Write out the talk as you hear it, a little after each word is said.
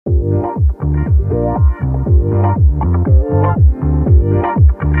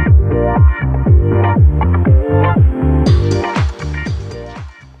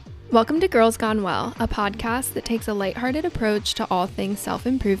Welcome to Girls Gone Well, a podcast that takes a lighthearted approach to all things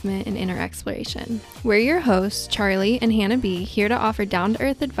self-improvement and inner exploration. We're your hosts, Charlie and Hannah B., here to offer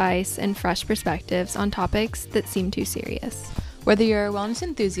down-to-earth advice and fresh perspectives on topics that seem too serious. Whether you're a wellness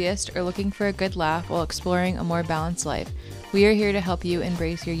enthusiast or looking for a good laugh while exploring a more balanced life, we are here to help you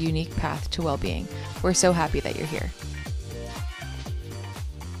embrace your unique path to well-being. We're so happy that you're here.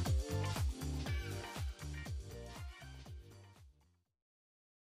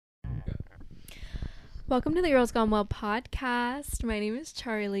 Welcome to the Girls Gone Well podcast. My name is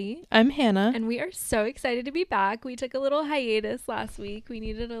Charlie. I'm Hannah. And we are so excited to be back. We took a little hiatus last week. We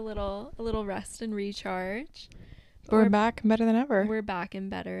needed a little rest and recharge. We're back better than ever. We're back and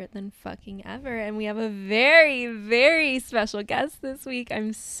better than fucking ever. And we have a very, very special guest this week.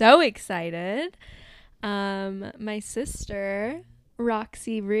 I'm so excited. My sister,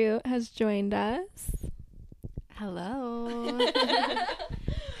 Roxie Root, has joined us. Hello.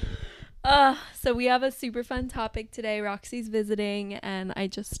 So we have a super fun topic today. Roxie's visiting, and I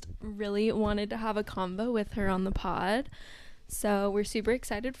just really wanted to have a convo with her on the pod. So we're super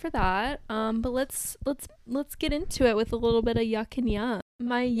excited for that. But let's get into it with a little bit of yuck and yum.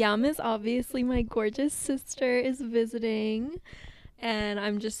 My yum is obviously my gorgeous sister is visiting, and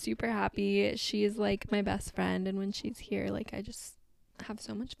I'm just super happy. She is like my best friend, and when she's here, like I just have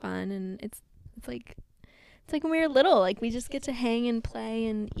so much fun, and it's like when we were little, like we just get to hang and play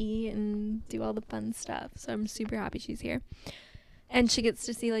and eat and do all the fun stuff. So I'm super happy she's here. And she gets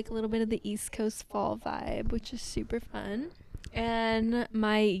to see like a little bit of the East Coast fall vibe, which is super fun. And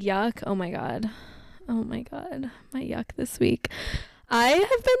my yuck, oh my god, my yuck this week. I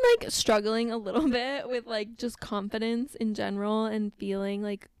have been like struggling a little bit with like just confidence in general and feeling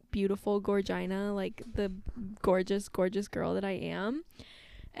like beautiful Gorgina, like the gorgeous girl that I am.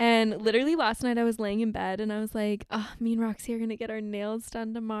 And literally last night I was laying in bed and I was like, me and Roxie are going to get our nails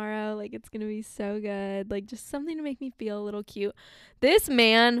done tomorrow. Like, it's going to be so good. Like, just something to make me feel a little cute. This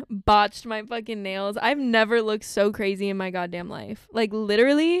man botched my fucking nails. I've never looked so crazy in my goddamn life. Like,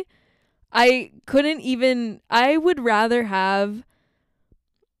 literally, I would rather have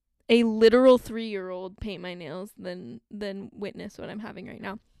a literal 3-year-old paint my nails than witness what I'm having right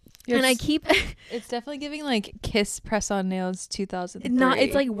now. And I keep it's definitely giving like Kiss press-on nails 2003.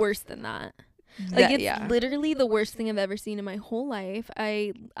 It's like worse than that. Like it's literally the worst thing I've ever seen in my whole life.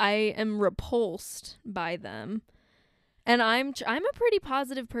 I am repulsed by them. And I'm a pretty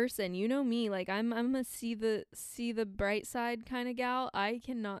positive person. You know me. Like I'm a see the bright side kind of gal. I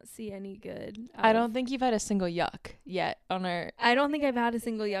cannot see any good. I don't think you've had a single yuck yet on our I don't think I've had a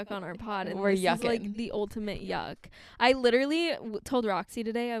single yuck on our pod. And we're this yucking. is like the ultimate yuck. I literally told Roxie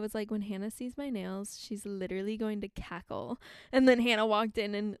today, I was like, when Hannah sees my nails, she's literally going to cackle. And then Hannah walked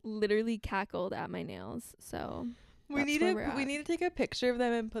in and literally cackled at my nails. So we need to take a picture of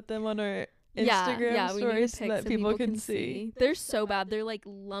them and put them on our Instagram stories so that people can see. They're so bad. They're like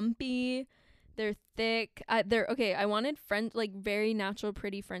lumpy. They're thick. They're okay. I wanted French, like very natural,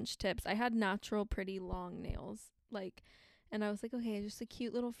 pretty French tips. I had natural, pretty long nails. Like, and I was like, okay, just a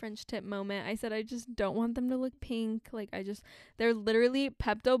cute little French tip moment. I said, I just don't want them to look pink. Like, they're literally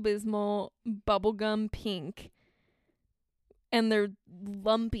Pepto-Bismol bubblegum pink. And they're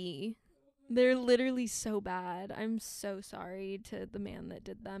lumpy. They're literally so bad. I'm so sorry to the man that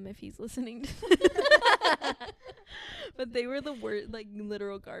did them if he's listening to this. But they were the worst, like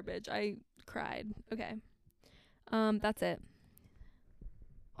literal garbage. I cried. Okay. That's it.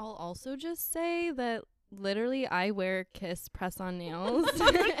 I'll also just say that literally I wear Kiss press-on nails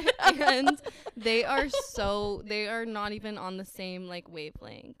and they are not even on the same like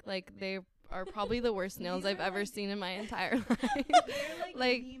wavelength. Like they are probably the worst nails I've ever seen in my entire life. They're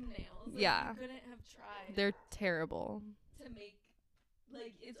like meme nails. Yeah. You couldn't have tried. They're terrible. To make,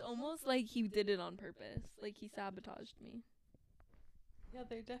 like, it's almost like he did it on purpose. Like, he sabotaged me. Yeah,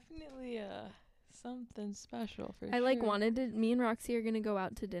 they're definitely something special for sure. I, like, wanted to, me and Roxie are going to go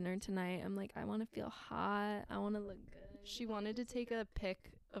out to dinner tonight. I'm like, I want to feel hot. I want to look good. She wanted to take a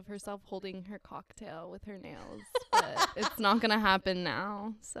pic of herself holding her cocktail with her nails, but it's not going to happen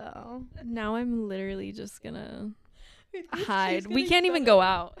now, so. Now I'm literally just going to hide. We can't even go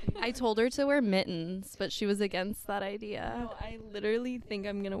out. I told her to wear mittens, but she was against that idea. No, I literally think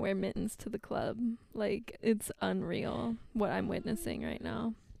I'm gonna wear mittens to the club. Like, it's unreal what I'm witnessing right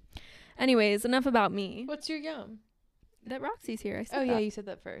now. Anyways, enough about me. What's your yum? That Roxie's here. I said Oh that. yeah, you said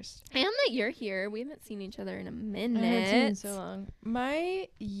that first. And that you're here. We haven't seen each other in a minute. I haven't seen in so long. My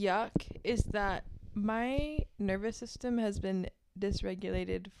yuck is that my nervous system has been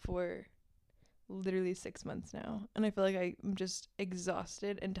dysregulated for literally 6 months now, and I feel like I'm just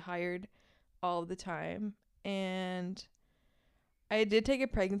exhausted and tired all the time, and I did take a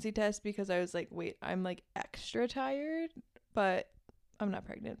pregnancy test because I was like, wait, I'm like extra tired, but I'm not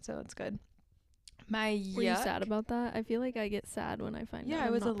pregnant, so that's good. My Were you sad about that? I feel like I get sad when I find out Yeah, I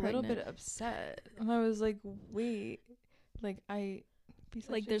I'm was a not little pregnant. bit upset. And I was like, wait, like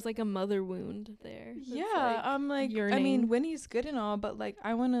Like there's like a mother wound there. that's, yeah, like, I'm like, I yearning. mean, Winnie's good and all, but like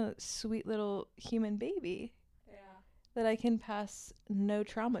I want a sweet little human baby. Yeah. That I can pass no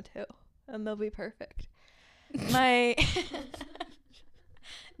trauma to, and they'll be perfect. My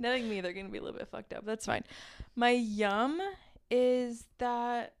knowing me, they're gonna be a little bit fucked up. That's fine. My yum is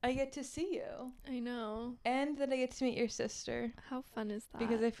that I get to see you, I know. and that I get to meet your sister, How fun is that?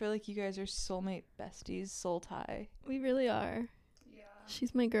 because I feel like you guys are soulmate besties, soul tie. we really are. Yeah.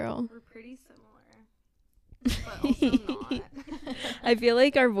 She's my girl. We're pretty similar, but also not. I feel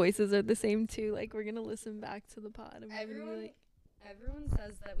like our voices are the same too. Like we're gonna listen back to the pod and we're gonna be like, Everyone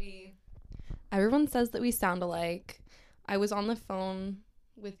says that we sound alike. I was on the phone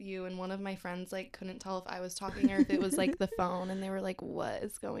with you and one of my friends like couldn't tell if I was talking or if it was like the phone, and they were like, what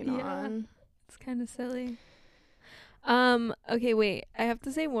is going on? it's kind of silly. Okay, wait. I have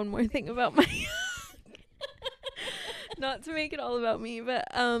to say one more thing about my not to make it all about me, but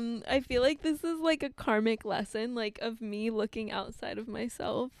I feel like this is like a karmic lesson, like of me looking outside of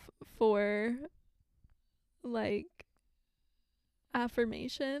myself for like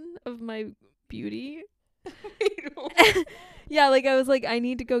affirmation of my beauty. Yeah, like I was like, I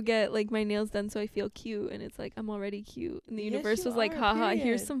need to go get like my nails done so I feel cute, and it's like I'm already cute, and the Yes, universe you was like, are, haha, here's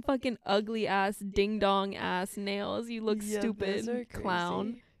period. some fucking ugly ass ding dong ass nails, you look Yeah, stupid those are clown.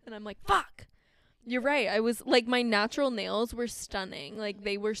 crazy. And I'm like, fuck, you're right. I was like, my natural nails were stunning, like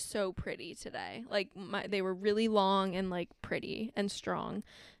they were so pretty today, like they were really long and like pretty and strong,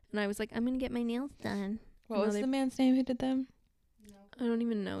 and I was like, I'm gonna get my nails done. What No, was they- the man's name who did them? I don't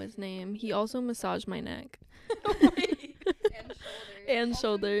even know his name. He also massaged my neck And shoulders. and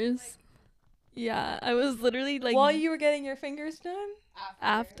shoulders. Yeah, I was literally like, While you were getting your fingers done?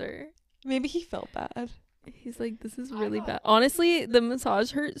 after. Maybe he felt bad. He's like, this is I really got- bad. Honestly, the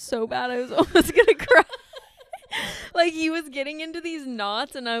massage hurt so bad I was almost gonna cry. Like he was getting into these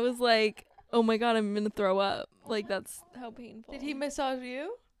knots and I was like, oh my god, I'm gonna throw up. Like that's how painful. Did he massage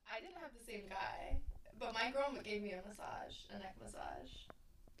you? I didn't have the same guy, but my girl gave me a massage, a neck massage.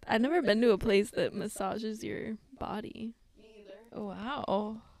 I've never been to a place that massages your body. Me either. Oh,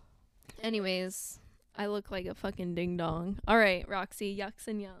 wow. Anyways, I look like a fucking ding dong. All right, Roxy, yucks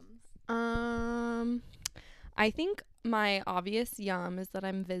and yums. I think my obvious yum is that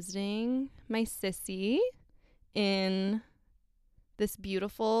I'm visiting my sissy in this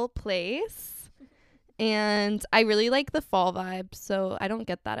beautiful place. And I really like the fall vibe, so I don't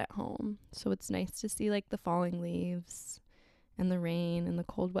get that at home. So it's nice to see like the falling leaves and the rain and the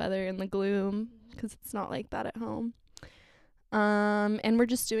cold weather and the gloom, because it's not like that at home. And we're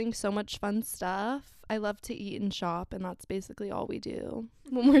just doing so much fun stuff. I love to eat and shop, and that's basically all we do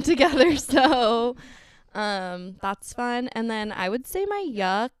when we're together. So that's fun. And then I would say my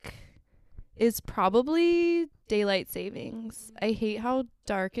yuck is probably daylight savings. I hate how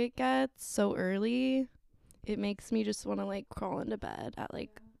dark it gets so early. It makes me just want to like crawl into bed at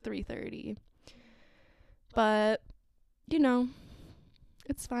like 3:30. But you know,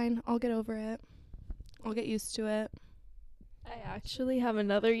 it's fine. I'll get over it. I'll get used to it. I actually have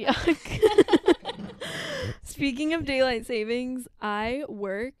another yuck. Speaking of daylight savings, I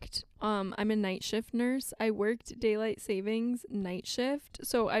worked, I'm a night shift nurse. I worked daylight savings night shift.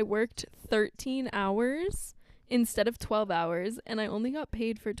 So I worked 13 hours instead of 12 hours, and I only got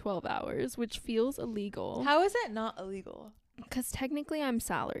paid for 12 hours, which feels illegal. How is that not illegal? Because technically I'm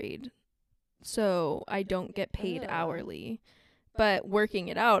salaried, so I don't get paid Ugh. hourly. But working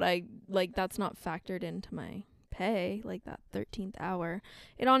it out, I like that's not factored into my pay, like that 13th hour.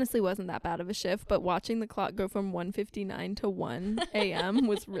 It honestly wasn't that bad of a shift, but watching the clock go from 1:59 to 1 a.m.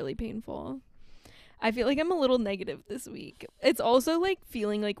 was really painful. I feel like I'm a little negative this week. It's also like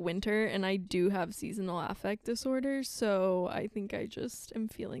feeling like winter, and I do have seasonal affect disorder, so I think I just am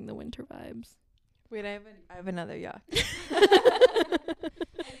feeling the winter vibes. Wait, I have another yuck.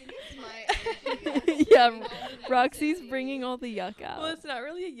 Yeah, Roxy's bringing all the yuck out. Well, it's not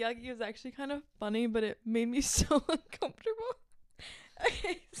really a yuck. It was actually kind of funny, but it made me so uncomfortable.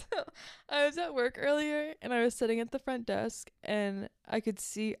 Okay, so I was at work earlier, and I was sitting at the front desk, and I could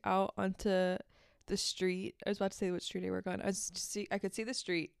see out onto the street. I was about to say what street I work on. I could see the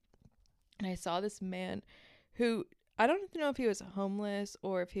street, and I saw this man who, I don't know if he was homeless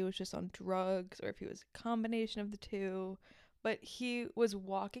or if he was just on drugs or if he was a combination of the two, but he was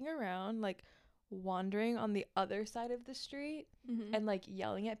walking around, like wandering on the other side of the street Mm-hmm. and like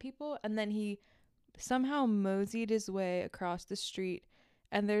yelling at people, and then he somehow moseyed his way across the street,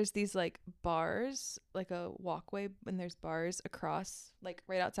 and there's these like bars, like a walkway, and there's bars across, like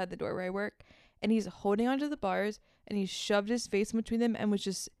right outside the door where I work, and he's holding onto the bars, and he shoved his face in between them and was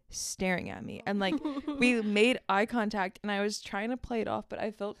just staring at me, and like we made eye contact, and I was trying to play it off, but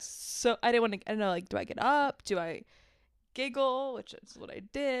I felt so, I didn't want to, I don't know, like, do I get up, do I giggle, which is what I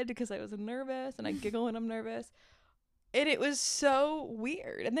did because I was nervous, and I giggle when I'm nervous, and it was so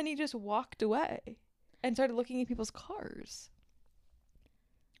weird. And then he just walked away and started looking at people's cars.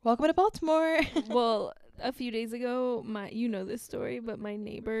 Welcome to Baltimore. Well, a few days ago, you know this story, but my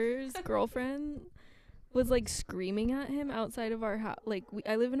neighbor's girlfriend was like screaming at him outside of our house. Like,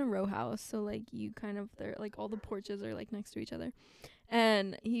 I live in a row house, so like you kind of, they're like, all the porches are like next to each other,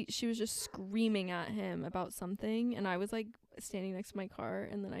 and she was just screaming at him about something, and I was like standing next to my car,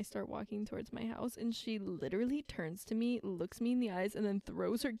 and then I start walking towards my house, and she literally turns to me, looks me in the eyes, and then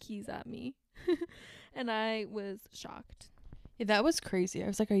throws her keys at me. And I was shocked. Yeah, that was crazy. I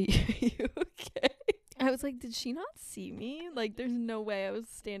was like, are you okay? I was like, did she not see me? Like, there's no way I was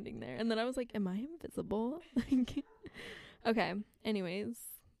standing there. And then I was like, am I invisible? Like, okay. Anyways,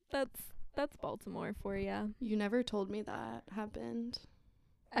 that's Baltimore for you. You never told me that happened.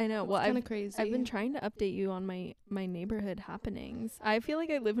 I know. Well, kind of crazy. I've been trying to update you on my neighborhood happenings. I feel like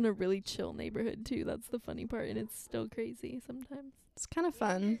I live in a really chill neighborhood too. That's the funny part, and it's still crazy sometimes. It's kind of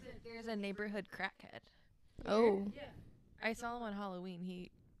fun. There's a neighborhood crackhead. Oh. Yeah. I saw him on Halloween.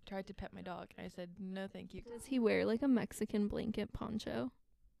 He tried to pet my dog, and I said, no, thank you. Does he wear like a Mexican blanket poncho?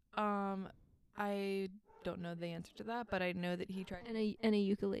 I don't know the answer to that, but I know that he tried. And a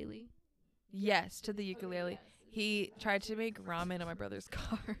ukulele. Yes, to the ukulele. He tried to make ramen on my brother's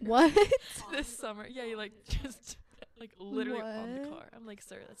car. What? This summer. Yeah, he like just like literally on the What? car. I'm like,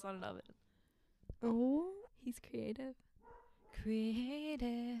 sir, that's not an oven. Oh. He's creative.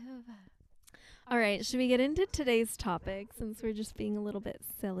 Creative. All right, should we get into today's topic since we're just being a little bit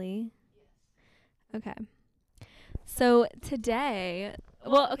silly? Okay. So today,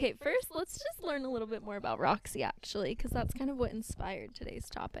 first let's just learn a little bit more about Roxie actually, because that's kind of what inspired today's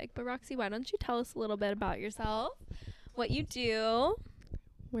topic. But Roxie, why don't you tell us a little bit about yourself, what you do?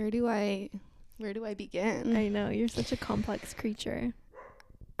 Where do I begin? I know, you're such a complex creature.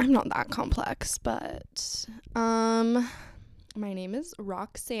 I'm not that complex, but my name is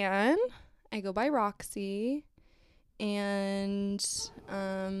Roxanne. I go by Roxie, and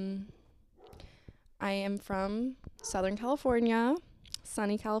I am from Southern California,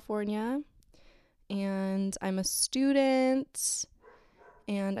 sunny California, and I'm a student,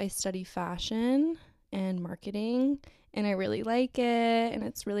 and I study fashion and marketing, and I really like it, and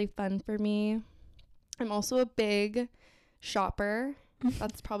it's really fun for me. I'm also a big shopper.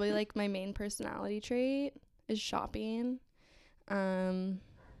 That's probably like my main personality trait is shopping.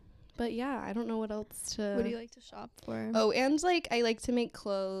 But yeah, I don't know what else to... What do you like to shop for? Oh, and like I like to make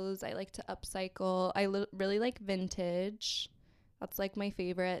clothes. I like to upcycle. I really like vintage. That's like my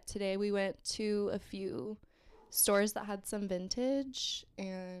favorite. Today we went to a few stores that had some vintage,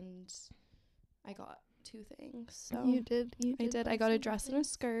 and I got 2 things. So You did. I did. I got a dress and a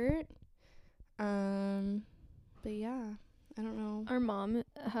skirt. But yeah, I don't know. Our mom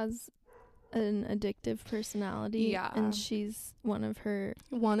has an addictive personality. Yeah. And she's one of her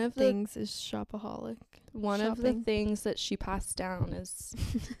One of the things is shopaholic. One of the Shopping. things that she passed down is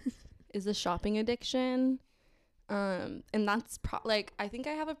a shopping addiction. And that's like, I think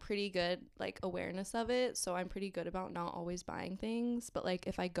I have a pretty good like awareness of it, so I'm pretty good about not always buying things. But like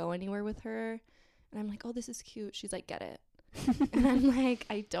if I go anywhere with her and I'm like, oh, this is cute, she's like, get it. And I'm like,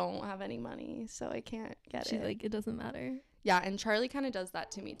 I don't have any money, so I can't get She's it. like, it doesn't matter. Yeah, and Charlie kind of does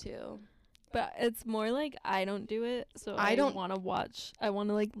that to me too. But it's more like I don't do it, so I I don't- want to watch. I want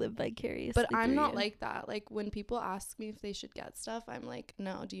to like live vicariously. But I'm through not you. like that. Like when people ask me if they should get stuff, I'm like,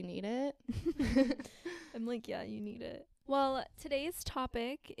 no, do you need it? I'm like, yeah, you need it. Well, today's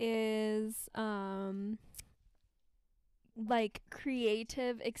topic is like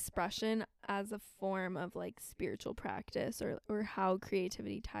creative expression as a form of like spiritual practice, or how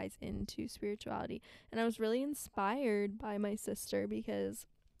creativity ties into spirituality. And I was really inspired by my sister because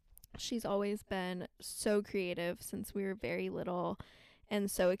she's always been so creative since we were very little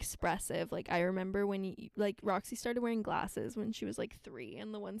and so expressive. Like I remember when Roxie started wearing glasses when she was like 3,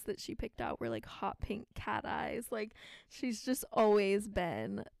 and the ones that she picked out were like hot pink cat eyes. Like she's just always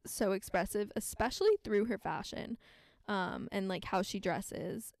been so expressive, especially through her fashion, and like how she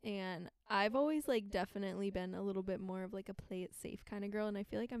dresses. And I've always like definitely been a little bit more of like a play it safe kind of girl, and I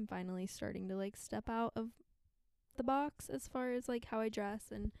feel like I'm finally starting to like step out of the box as far as like how I dress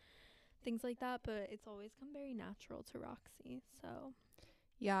and things like that, but it's always come very natural to Roxie. So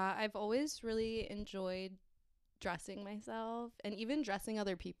Yeah, I've always really enjoyed dressing myself and even dressing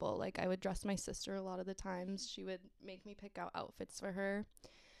other people. Like I would dress my sister a lot of the times. She would make me pick out outfits for her.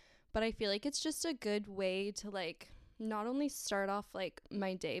 But I feel like it's just a good way to like not only start off like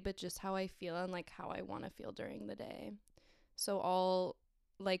my day, but just how I feel and like how I want to feel during the day. So I'll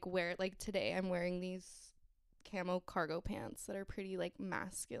like wear, like today I'm wearing these camo cargo pants that are pretty like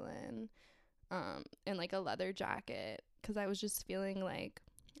masculine, and like a leather jacket because I was just feeling like,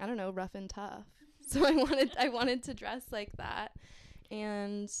 I don't know, rough and tough. So I wanted to dress like that.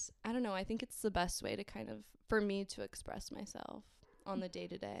 And I don't know, I think it's the best way to kind of for me to express myself on the day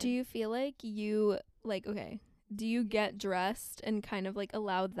to day. Do you feel like you like okay? Do you get dressed and kind of like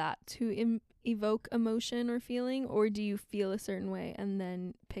allow that to evoke emotion or feeling, or do you feel a certain way and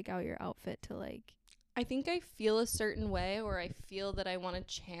then pick out your outfit to like? I think I feel a certain way, or I feel that I want to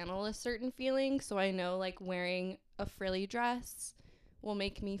channel a certain feeling. So I know like wearing a frilly dress will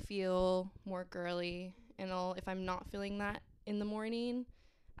make me feel more girly. And if I'm not feeling that in the morning,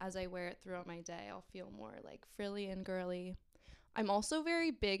 as I wear it throughout my day, I'll feel more like frilly and girly. I'm also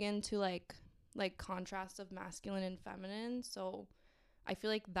very big into like contrast of masculine and feminine. So I feel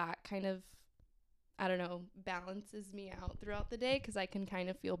like that kind of, I don't know, balances me out throughout the day because I can kind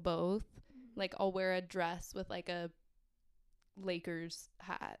of feel both. Like I'll wear a dress with like a Lakers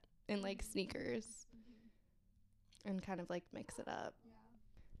hat and like sneakers and kind of like mix it up.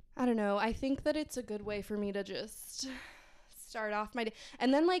 I don't know. I think that it's a good way for me to just start off my day.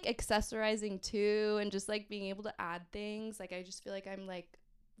 And then like accessorizing too and just like being able to add things. Like I just feel like I'm like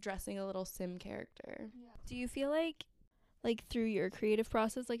dressing a little sim character. Do you feel like through your creative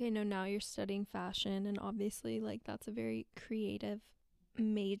process, like I know now you're studying fashion and obviously like that's a very creative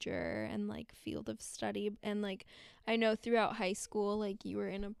major and like field of study, and like I know throughout high school like you were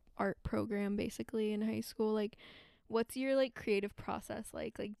in a art program basically in high school, like what's your like creative process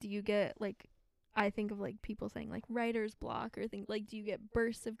like do you get like, I think of like people saying like writer's block or things, like do you get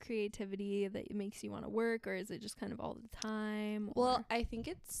bursts of creativity that it makes you want to work, or is it just kind of all the time? Well, I think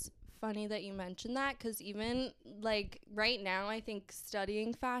it's funny that you mentioned that because even like right now I think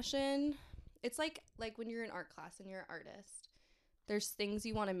studying fashion, it's like when you're in art class and you're an artist, there's things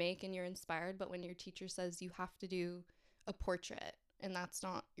you want to make and you're inspired, but when your teacher says you have to do a portrait and that's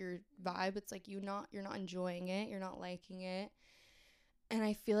not your vibe, it's like you're not enjoying it, you're not liking it. And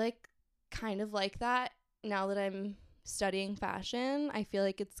I feel like kind of like that now that I'm studying fashion. I feel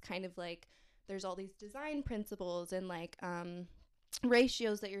like it's kind of like there's all these design principles and like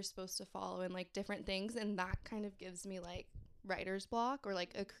ratios that you're supposed to follow and like different things, and that kind of gives me like writer's block or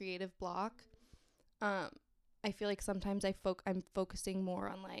like a creative block. I feel like sometimes I'm focusing more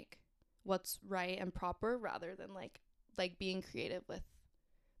on like what's right and proper rather than like being creative with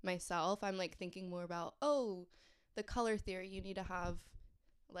myself. I'm like thinking more about, oh, the color theory, you need to have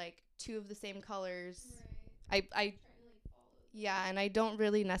like two of the same colors. Right. Yeah, and I don't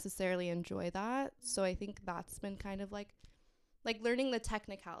really necessarily enjoy that. So I think that's been kind of like learning the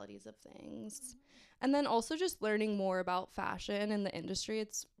technicalities of things. And then also just learning more about fashion and the industry.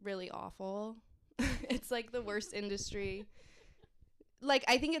 It's really awful. It's like the worst industry. Like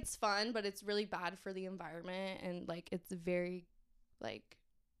I think it's fun, but it's really bad for the environment, and like it's very like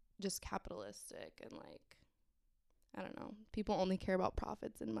just capitalistic, and like I don't know, people only care about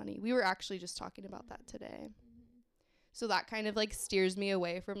profits and money. We were actually just talking about that today. So that kind of like steers me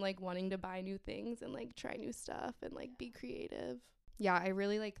away from like wanting to buy new things and like try new stuff and like be creative. Yeah, I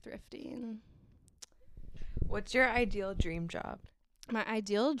really like thrifting. What's your ideal dream job? My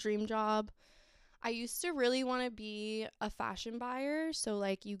ideal dream job, I used to really want to be a fashion buyer. So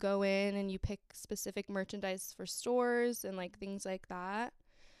like you go in and you pick specific merchandise for stores and like things like that.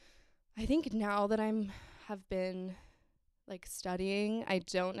 I think now that have been like studying, I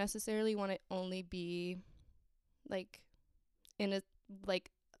don't necessarily want to only be like in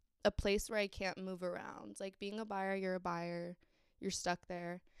a place where I can't move around. Like being a buyer, you're stuck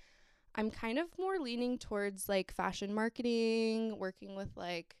there. I'm kind of more leaning towards like fashion marketing, working with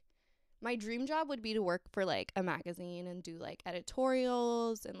like, my dream job would be to work for like a magazine and do like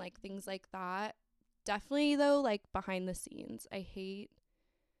editorials and like things like that. Definitely though, like behind the scenes. I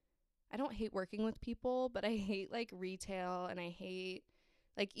don't hate working with people, but I hate like retail, and I hate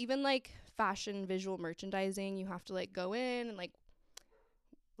like even like fashion visual merchandising. You have to like go in and like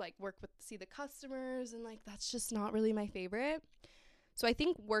see the customers, and like that's just not really my favorite. So I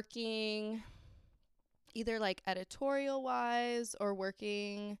think working either like editorial wise or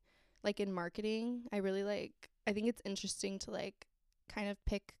working like in marketing, I think it's interesting to like kind of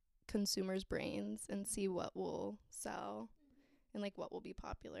pick consumers' brains and see what will sell and like what will be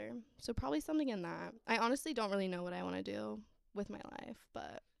popular. So probably something in that. I honestly don't really know what I want to do, with my life,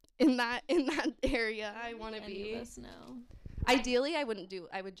 but in that area I want to Any be. of us know. Ideally, I would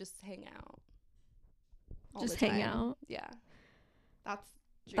just hang out. all Just the hang time. out. Yeah. That's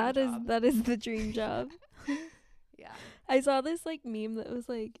dream That is job. that is the dream job. Yeah. I saw this like meme that was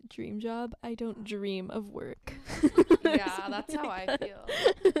like, dream job, I don't dream of work. Yeah, that's how I feel.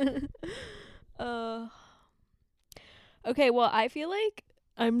 Okay, well, I feel like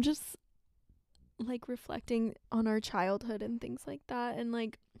I'm just like reflecting on our childhood and things like that, and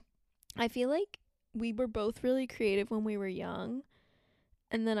like I feel like we were both really creative when we were young,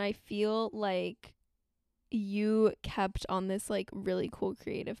 and then I feel like you kept on this like really cool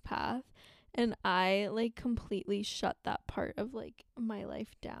creative path, and I like completely shut that part of like my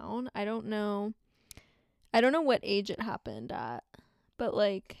life down. I don't know what age it happened at, but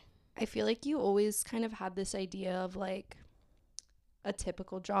like I feel like you always kind of had this idea of like a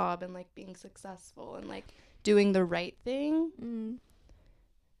typical job and like being successful and like doing the right thing.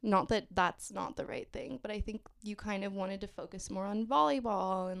 Not that that's not the right thing, but I think you kind of wanted to focus more on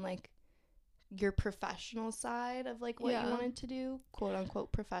volleyball and like your professional side of like what you wanted to do, quote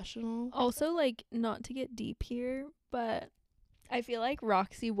unquote professional. Also, like, not to get deep here, but I feel like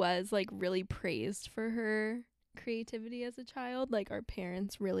Roxie was like really praised for her creativity as a child. Like, our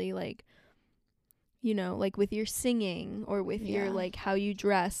parents really like, you know, like with your singing or with your like how you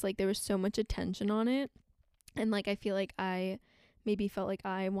dress, like there was so much attention on it. And like I feel like I maybe felt like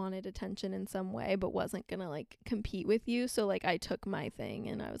I wanted attention in some way but wasn't gonna like compete with you, so like I took my thing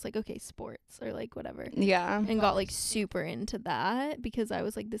and I was like, okay, sports or like whatever, and got like super into that because I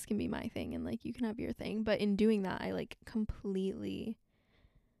was like, this can be my thing and like you can have your thing. But in doing that, I like completely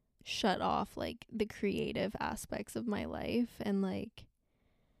shut off like the creative aspects of my life. And like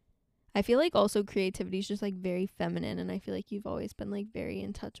I feel like also creativity is just like very feminine, and I feel like you've always been like very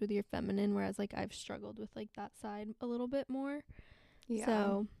in touch with your feminine, whereas like I've struggled with like that side a little bit more. Yeah.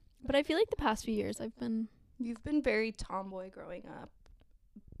 So, but I feel like the past few years You've been very tomboy growing up.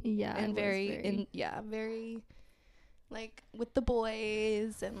 Yeah, And very like with the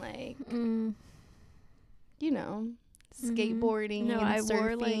boys and like you know, skateboarding No, and I surfing.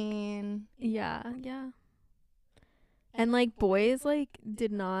 wore like yeah. And like boys like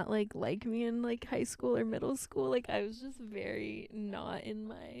did not like me in like high school or middle school. Like I was just very not in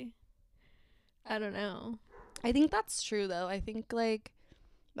my, I don't know. I think that's true though. I think like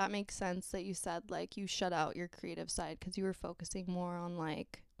that makes sense that you said like you shut out your creative side because you were focusing more on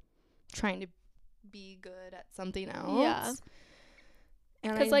like trying to be good at something else. Yeah.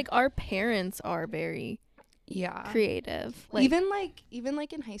 Because like our parents are very creative. Like even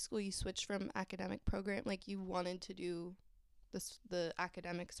like in high school you switched from academic program, like you wanted to do the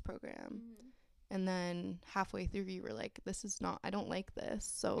academics program. And then halfway through you were like, this is not, I don't like this.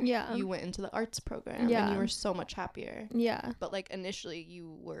 So you went into the arts program and you were so much happier. Yeah. But like initially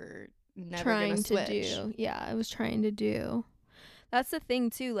you were never trying gonna switch. to do. Yeah, I was trying to do. That's the thing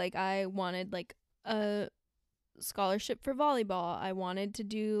too. Like I wanted like a scholarship for volleyball. I wanted to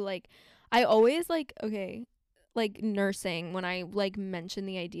do like, I always like, okay, like nursing, when I like mentioned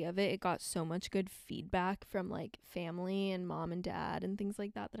the idea of it, it got so much good feedback from like family and mom and dad and things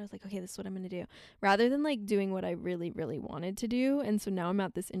like that I was like, okay, this is what I'm gonna do, rather than like doing what I really really wanted to do. And so now I'm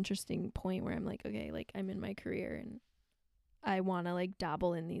at this interesting point where I'm like, okay, like I'm in my career and I want to like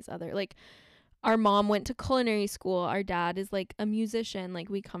dabble in these other, like our mom went to culinary school, our dad is like a musician, like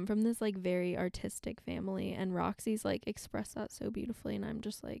we come from this like very artistic family, and Roxie's like expressed that so beautifully, and I'm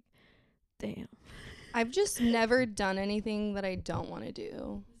just like, damn. I've just never done anything that I don't want to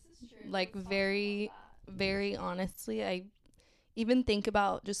do. Like very, very honestly, I even think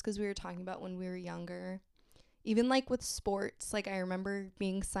about, just because we were talking about when we were younger, even like with sports, like I remember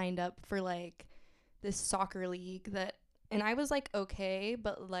being signed up for like this soccer league that, and I was like, okay,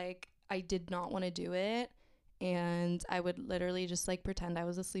 but like I did not want to do it. And I would literally just like pretend I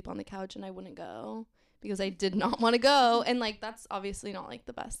was asleep on the couch and I wouldn't go, because I did not want to go. And like that's obviously not like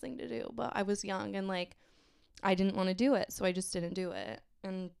the best thing to do, but I was young and like I didn't want to do it, so I just didn't do it.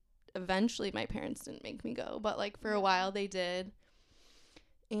 And eventually my parents didn't make me go, but like for a while they did.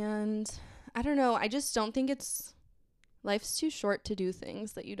 And I don't know, I just don't think life's too short to do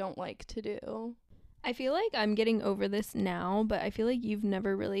things that you don't like to do. I feel like I'm getting over this now, but I feel like you've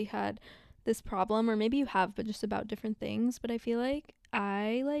never really had this problem, or maybe you have, but just about different things. But I feel like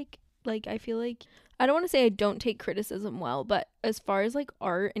I feel like, I don't want to say I don't take criticism well, but as far as like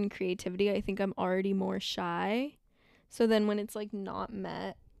art and creativity, I think I'm already more shy. So then when it's like not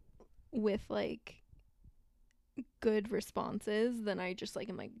met with like good responses, then I just like,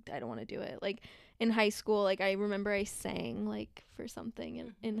 I'm like, I don't want to do it. Like in high school, like I remember I sang like for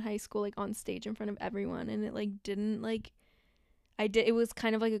something in high school, like on stage in front of everyone, and it like didn't like it was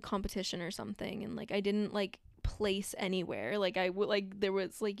kind of like a competition or something, and like I didn't like place anywhere. Like I would like there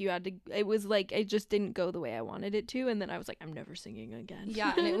was like you had to, it was like it just didn't go the way I wanted it to, and then I was like, I'm never singing again.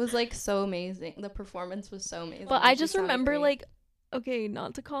 Yeah, and it was like so amazing. The performance was so amazing. But and I she just sounded remember great. like, okay,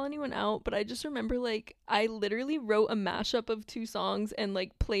 not to call anyone out, but I just remember like I literally wrote a mashup of 2 songs and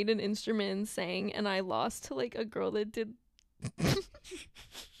like played an instrument and sang, and I lost to like a girl that did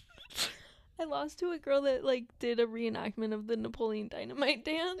I lost to a girl that like did a reenactment of the Napoleon Dynamite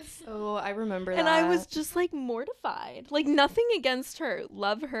dance. Oh, I remember And that. I was just like mortified. Like nothing against her.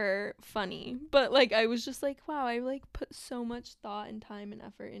 Love her, funny. But like I was just like, wow, I like put so much thought and time and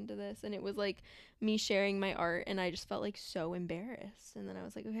effort into this, and it was like me sharing my art, and I just felt like so embarrassed. And then I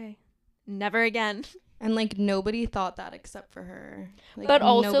was like, okay, never again. And like nobody thought that except for her. Like, But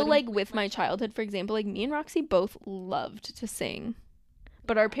also nobody- like with my childhood, for example, like me and Roxy both loved to sing.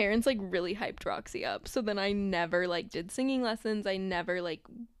 But our parents like really hyped Roxy up. So then I never like did singing lessons. I never like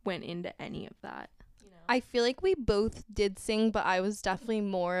went into any of that. You know? I feel like we both did sing, but I was definitely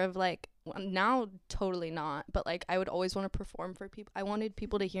more of like, now totally not, but like I would always want to perform for people. I wanted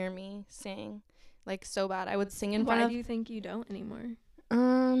people to hear me sing like so bad. I would sing in front Why of do you think you don't anymore?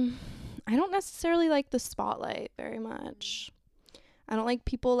 I don't necessarily like the spotlight very much. I don't like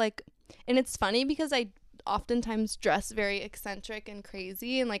people like, and it's funny because I oftentimes dress very eccentric and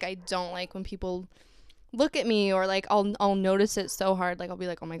crazy, and like I don't like when people look at me, or like I'll notice it so hard, like I'll be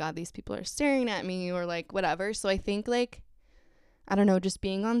like, oh my god, these people are staring at me, or like whatever. So I think like, I don't know, just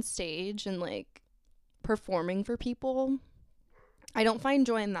being on stage and like performing for people, I don't find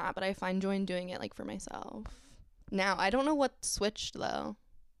joy in that, but I find joy in doing it like for myself. Now I don't know what switched though.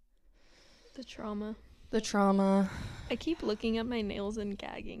 The trauma. The trauma. I keep looking at my nails and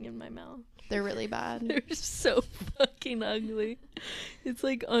gagging in my mouth. They're really bad. They're so fucking ugly. It's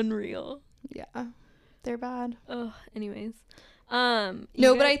like unreal. Yeah, they're bad. Oh, anyways. No,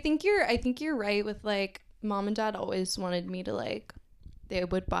 but I think you're right with like mom and dad always wanted me to like, they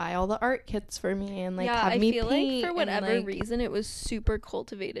would buy all the art kits for me and like have me feel paint, like for whatever and, like, reason it was super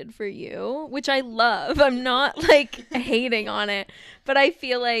cultivated for you, which I love. I'm not like hating on it, but I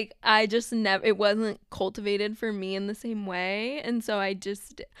feel like I just never, it wasn't cultivated for me in the same way. And so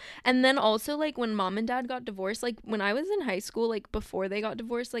and then also like when mom and dad got divorced, like when I was in high school, like before they got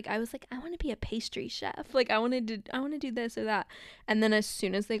divorced, like I was like, I want to be a pastry chef. Like I want to do this or that. And then as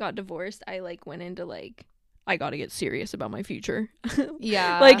soon as they got divorced, I like went into like, I gotta get serious about my future.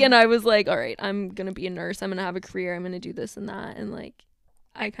 yeah, Like, and I was like, all right, I'm gonna be a nurse, I'm gonna have a career, I'm gonna do this and that, and like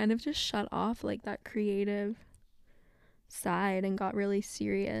I kind of just shut off like that creative side and got really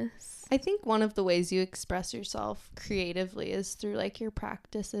serious. I think one of the ways you express yourself creatively is through like your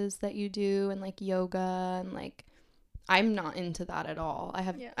practices that you do, and like yoga, and like I'm not into that at all.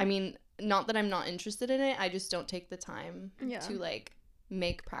 I mean, not that I'm not interested in it, I just don't take the time to like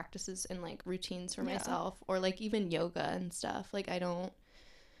make practices and like routines for myself, or like even yoga and stuff. Like I don't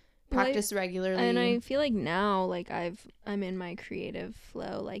practice regularly. And I feel like now like I'm in my creative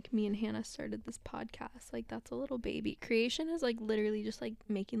flow. Like me and Hannah started this podcast. Like that's a little baby. Creation is like literally just like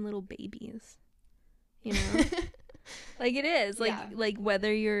making little babies. You know? Like it is. Like like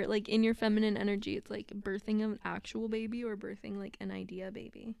whether you're like in your feminine energy, it's like birthing an actual baby or birthing like an idea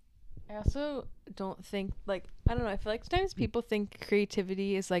baby. I also don't think, like, I don't know, I feel like sometimes people think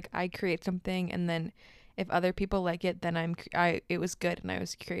creativity is like I create something and then if other people like it, then it was good and I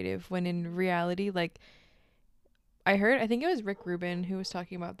was creative, when in reality, like, I think it was Rick Rubin who was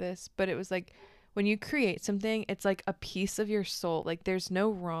talking about this, but it was like when you create something, it's like a piece of your soul. Like there's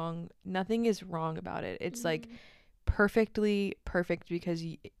nothing is wrong about it. It's like perfectly perfect because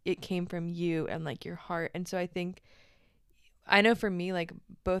it came from you and like your heart. And so I know for me, like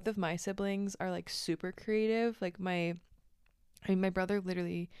both of my siblings are like super creative. Like my brother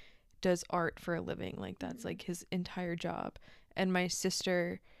literally does art for a living. Like that's like his entire job. And my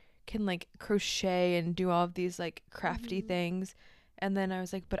sister can like crochet and do all of these like crafty things. And then I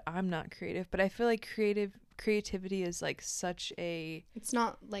was like, but I'm not creative. But I feel like creativity is like it's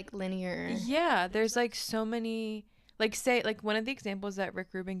not like linear. Yeah, there's like so many, like say like one of the examples that Rick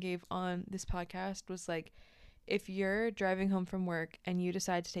Rubin gave on this podcast was like, if you're driving home from work and you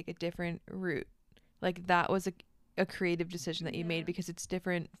decide to take a different route, like that was a creative decision that you made because it's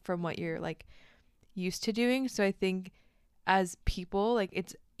different from what you're like used to doing. So I think as people, like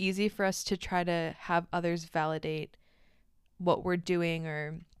it's easy for us to try to have others validate what we're doing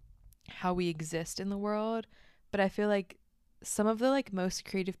or how we exist in the world. But I feel like some of the like most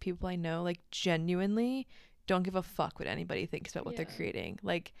creative people I know like genuinely don't give a fuck what anybody thinks about what they're creating,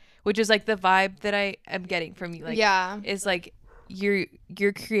 like, which is like the vibe that I am getting from you, like, is like you're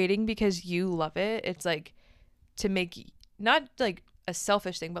creating because you love it. It's like to make not like a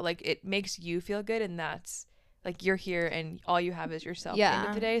selfish thing, but like it makes you feel good, and that's like you're here and all you have is yourself at the end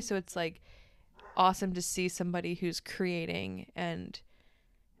of the day. So it's like awesome to see somebody who's creating and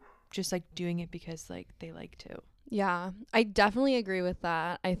just like doing it because like they like to. Yeah, I definitely agree with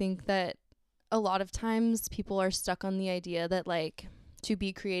that. I think that a lot of times people are stuck on the idea that like to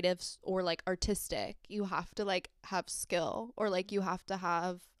be creative or like artistic, you have to like have skill or like you have to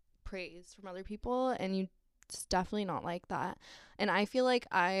have praise from other people, and it's definitely not like that. And I feel like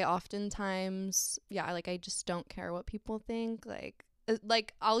I oftentimes, yeah, like I just don't care what people think. Like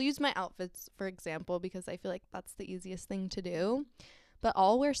I'll use my outfits for example because I feel like that's the easiest thing to do. But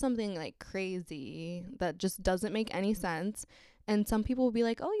I'll wear something like crazy that just doesn't make any sense. And some people will be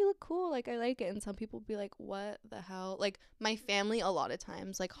like, oh, you look cool. Like, I like it. And some people will be like, what the hell? Like, my family, a lot of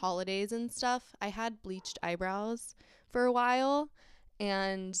times, like holidays and stuff, I had bleached eyebrows for a while.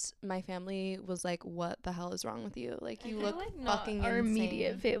 And my family was like, what the hell is wrong with you? Like, you look like fucking our insane.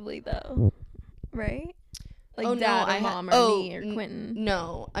 immediate family, though. Right? Like, Oh, dad no, or mom or me or Quentin.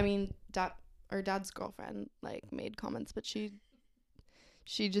 No, I mean, dad's girlfriend, like, made comments, but she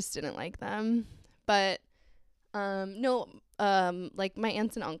just didn't like them. But no, like my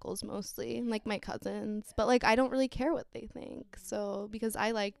aunts and uncles mostly, like my cousins, but like I don't really care what they think, so because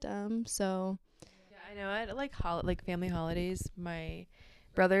I liked them. So Yeah, I know at like family holidays, my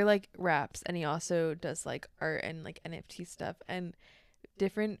brother like raps, and he also does like art and like NFT stuff, and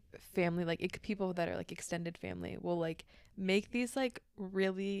different family like people that are like extended family will like make these like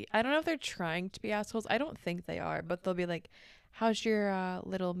really, I don't know if they're trying to be assholes, I don't think they are, but they'll be like, how's your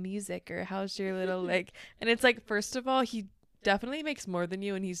little music, or how's your little like, and it's like, first of all, he definitely makes more than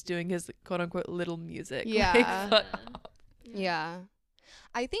you and he's doing his quote unquote little music. Yeah. Like, fuck off. yeah,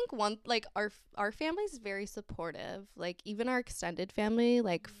 I think one, like our family's very supportive, like even our extended family,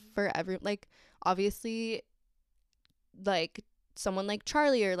 like for every, like obviously like someone like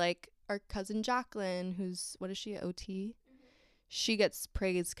Charlie or like our cousin Jacqueline, who's, what is she, OT? She gets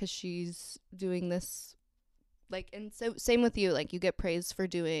praised because she's doing this, like, and so same with you, like you get praised for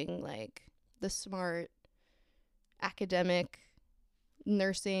doing like the smart academic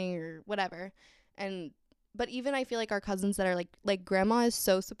nursing or whatever. And but even I feel like our cousins that are like grandma is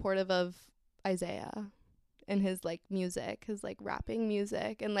so supportive of Isaiah and his like music, his like rapping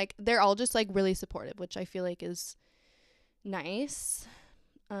music, and like they're all just like really supportive, which I feel like is nice.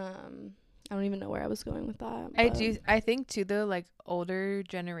 I don't even know where I was going with that. I think too though, like older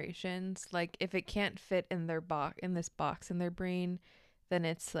generations, like if it can't fit in their this box in their brain, then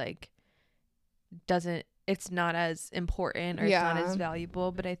it's like it's not as important, or it's not as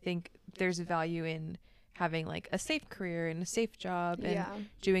valuable. But I think there's value in having like a safe career and a safe job and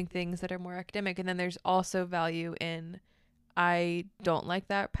doing things that are more academic. And then there's also value in, I don't like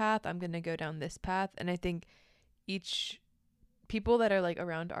that path, I'm gonna go down this path. And I think each people that are like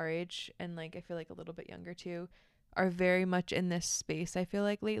around our age, and like I feel like a little bit younger too, are very much in this space, I feel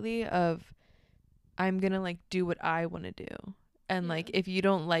like lately, of I'm gonna like do what I want to do, and like if you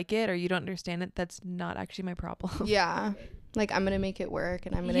don't like it or you don't understand it, that's not actually my problem. Yeah, like I'm gonna make it work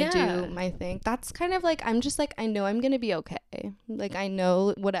and I'm gonna do my thing. That's kind of like, I'm just like, I know I'm gonna be okay. Like I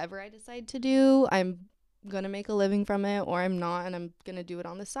know whatever I decide to do, I'm gonna make a living from it, or I'm not, and I'm gonna do it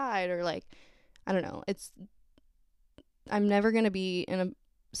on the side, or like, I don't know, I'm never going to be in a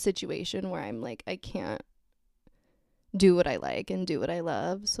situation where I'm like, I can't do what I like and do what I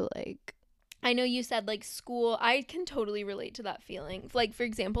love. So like, I know you said like school, I can totally relate to that feeling. Like for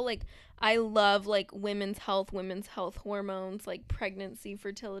example, like I love like women's health hormones, like pregnancy,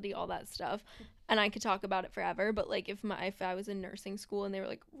 fertility, all that stuff. And I could talk about it forever, but like if I was in nursing school and they were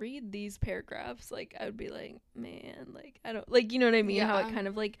like, read these paragraphs, like I would be like, man, like I don't, like, you know what I mean? Yeah. How it kind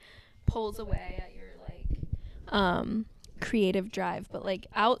of like pulls away at your like creative drive. But like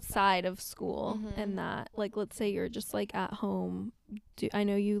outside of school and that, like let's say you're just like at home, I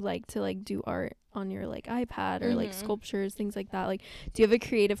know you like to like do art on your like iPad or like sculptures, things like that. Like do you have a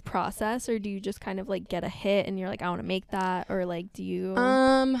creative process, or do you just kind of like get a hit and you're like, I want to make that, or like do you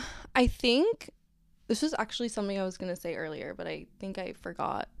I think this was actually something I was gonna say earlier, but I think I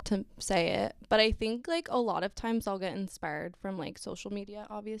forgot to say it. But I think like a lot of times I'll get inspired from like social media,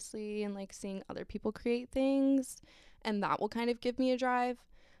 obviously, and like seeing other people create things, and that will kind of give me a drive.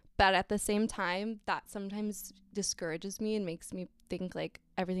 But at the same time, that sometimes discourages me and makes me think like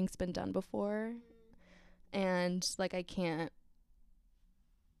everything's been done before, and like I can't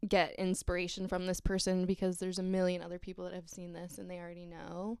get inspiration from this person because there's a million other people that have seen this and they already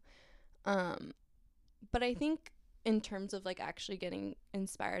know. But I think in terms of like actually getting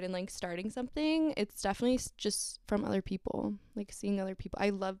inspired and like starting something, it's definitely just from other people, like seeing other people.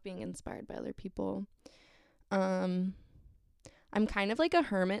 I love being inspired by other people. I'm kind of like a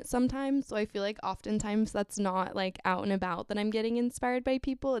hermit sometimes, so I feel like oftentimes that's not like out and about that I'm getting inspired by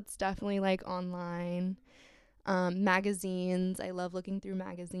people. It's definitely like online. Magazines. I love looking through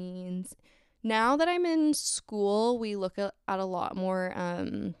magazines. Now that I'm in school, we look at a lot more.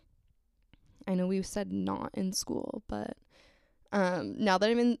 I know we said not in school, but now that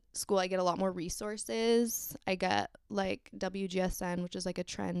I'm in school, I get a lot more resources. I get like WGSN, which is like a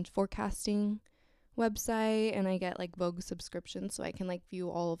trend forecasting website, and I get like Vogue subscriptions, so I can like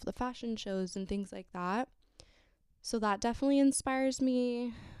view all of the fashion shows and things like that. So that definitely inspires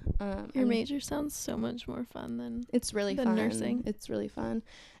me. Your major sounds so much more fun than it's really than fun. nursing. It's really fun.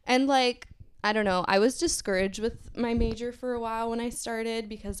 And like, I don't know, I was discouraged with my major for a while when I started,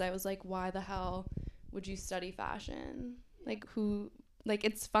 because I was like, why the hell would you study fashion? Like, who, like,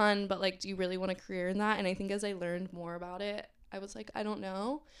 it's fun, but like, do you really want a career in that? And I think as I learned more about it, I was like, I don't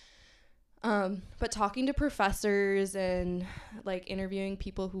know. But talking to professors and like interviewing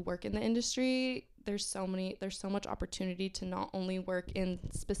people who work in the industry, there's so much opportunity to not only work in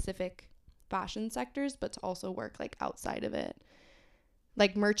specific fashion sectors, but to also work like outside of it.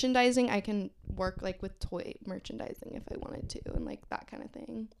 Like merchandising, I can work like with toy merchandising if I wanted to, and like that kind of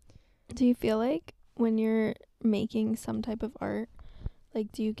thing. Do you feel like when you're making some type of art,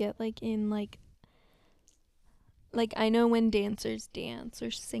 like do you get like in like I know when dancers dance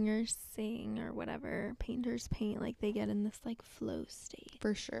or singers sing or whatever, painters paint, like they get in this like flow state.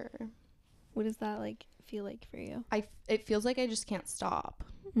 For sure. What does that like feel like for you? It feels like I just can't stop.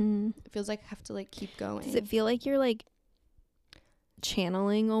 It feels like I have to like keep going. Does it feel like you're like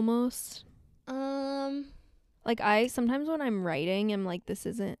channeling almost? Like I sometimes when I'm writing, I'm like, this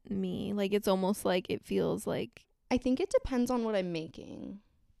isn't me. Like it's almost like it feels like. I think it depends on what I'm making.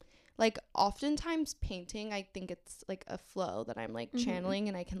 Like oftentimes painting, I think it's like a flow that I'm like channeling,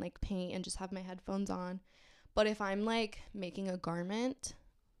 and I can like paint and just have my headphones on. But if I'm like making a garment,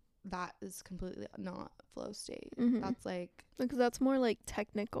 that is completely not flow state. That's like, because that's more like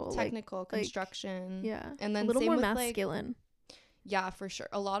technical construction. Yeah. And then a little same more with masculine. Yeah, for sure.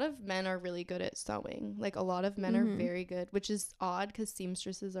 A lot of men are really good at sewing. Like a lot of men are very good, which is odd because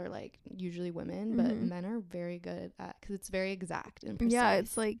seamstresses are like usually women, but men are very good at, because it's very exact and precise. Yeah,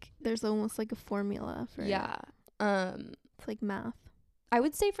 it's like there's almost like a formula for it. It's like math. I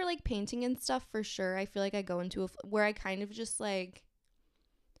would say for like painting and stuff, for sure, I feel like I go into where I kind of just like,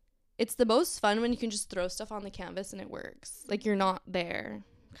 it's the most fun when you can just throw stuff on the canvas and it works. Like you're not there,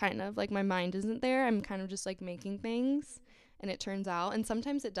 kind of like my mind isn't there. I'm kind of just like making things and it turns out, and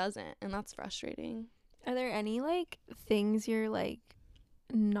sometimes it doesn't, and that's frustrating. Are there any like things you're like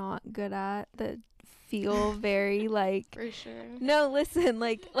not good at that feel very like For sure. No, listen,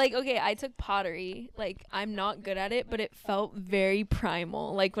 like okay, I took pottery. Like I'm not good at it, but it felt very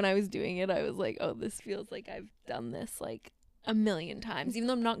primal. Like when I was doing it, I was like, oh, this feels like I've done this like a million times. Even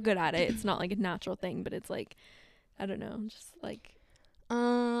though I'm not good at it, it's not like a natural thing, but it's like, I don't know, just like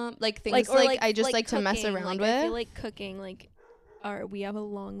things like I just like to mess cooking, around like, with. I feel like cooking, like we have a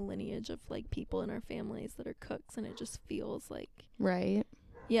long lineage of like people in our families that are cooks, and it just feels like right.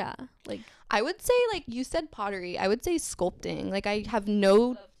 Yeah, like I would say, like you said, pottery. I would say sculpting. Like I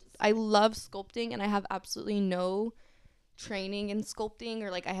love sculpting, and I have absolutely no training in sculpting, or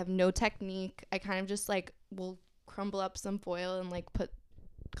like I have no technique. I kind of just like will crumble up some foil and like put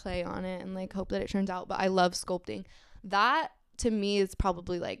clay on it and like hope that it turns out. But I love sculpting. That to me is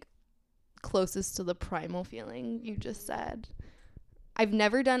probably like closest to the primal feeling you just said. I've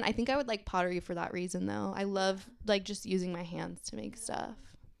never done, I think I would like pottery for that reason though. I love like just using my hands to make stuff.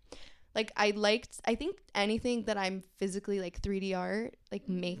 Like I think anything that I'm physically like 3D art, like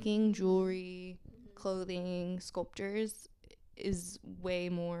making jewelry, clothing, sculptures is way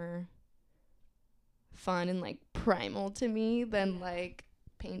more fun and like primal to me than like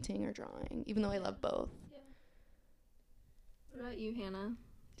painting or drawing, even though I love both. Yeah. What about you, Hannah?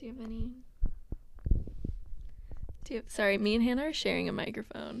 Do you have any? Sorry, me and Hannah are sharing a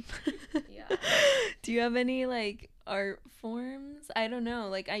microphone. Yeah. Do you have any like art forms? I don't know.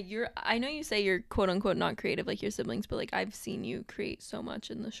 Like I know you say you're quote unquote not creative like your siblings, but like I've seen you create so much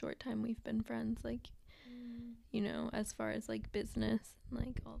in the short time we've been friends. Like, you know, as far as like business and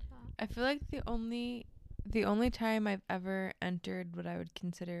like all that. I feel like the only time I've ever entered what I would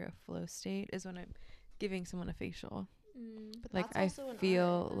consider a flow state is when I'm giving someone a facial. But Like that's I also an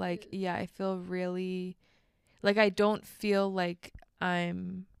feel art. like I feel really like I don't feel like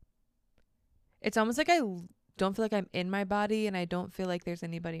it's almost like I don't feel like I'm in my body, and I don't feel like there's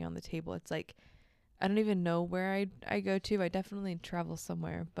anybody on the table. It's like I don't even know where I go to. I definitely travel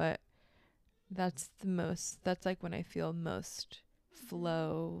somewhere, but that's like when I feel most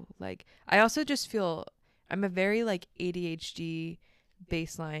flow. Like I also just feel I'm a very like ADHD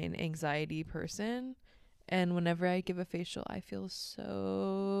baseline anxiety person, and whenever I give a facial I feel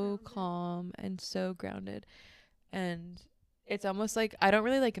so calm and so grounded, and it's almost like I don't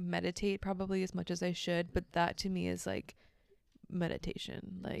really like meditate probably as much as I should, but that to me is like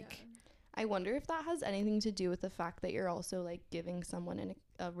meditation. Like I wonder if that has anything to do with the fact that you're also like giving someone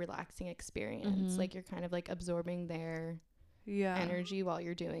a relaxing experience. Like you're kind of like absorbing their energy while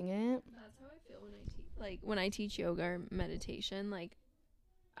you're doing it. That's how I feel when I teach. Like when I teach yoga or meditation, like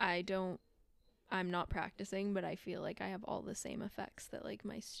I'm not practicing, but I feel like I have all the same effects that like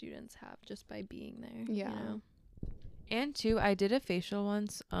my students have just by being there. Yeah. You know? And too, I did a facial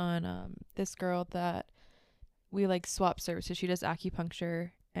once on this girl that we like swap services. She does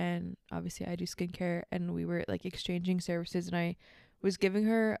acupuncture, and obviously I do skincare, and we were like exchanging services, and I was giving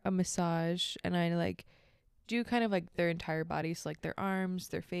her a massage, and I like do kind of like their entire body, so like their arms,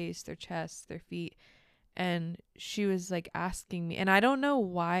 their face, their chest, their feet. And she was like asking me, and I don't know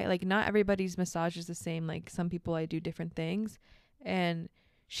why, like not everybody's massage is the same, like some people I do different things, and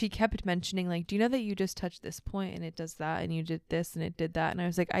she kept mentioning like, do you know that you just touched this point and it does that, and you did this and it did that, and I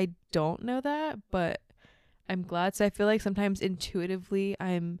was like, I don't know that, but I'm glad. So I feel like sometimes intuitively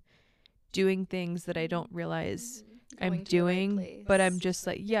I'm doing things that I don't realize I'm doing, but I'm just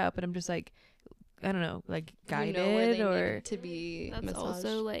like I don't know, like guided, you know where they or need to be That's massaged.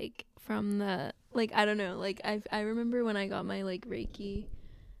 also like from the like I don't know, like I remember when I got my like Reiki,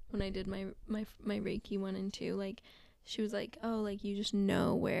 when I did my Reiki 1 and 2, like she was like, oh, like you just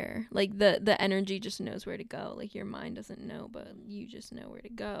know where, like the energy just knows where to go, like your mind doesn't know, but you just know where to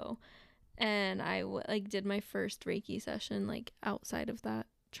go. And I like did my first Reiki session like outside of that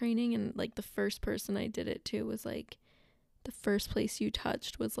training, and like the first person I did it to was like, the first place you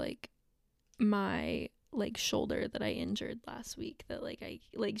touched was like my like shoulder that I injured last week, that like I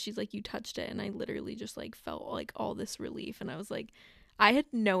like, she's like, you touched it, and I literally just like felt like all this relief, and I was like, I had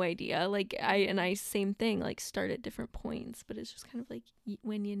no idea, like I same thing, like start at different points, but it's just kind of like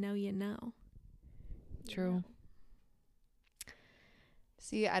when you know, you know. True.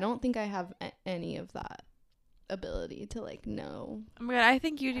 See, I don't think I have any of that ability to like know. Oh my god, I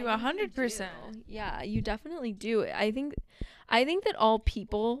think you do 100%. Yeah, you definitely do. I think that all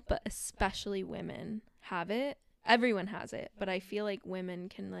people, but especially women, have it. Everyone has it, but I feel like women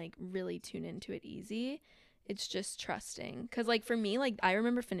can like really tune into it easy. It's just trusting, because like for me, like I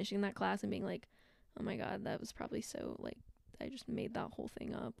remember finishing that class and being like, oh my god, that was probably so like I just made that whole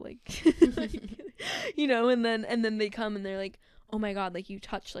thing up, like, you know, and then they come and they're like, oh my god, like you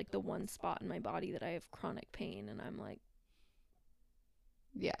touched like the one spot in my body that I have chronic pain, and I'm like,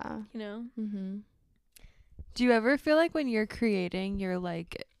 yeah, you know. Do you ever feel like when you're creating, you're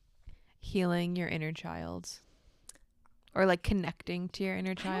like healing your inner child, or like connecting to your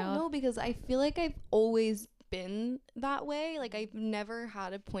inner child? I don't know, because I feel like I've always been that way. Like I've never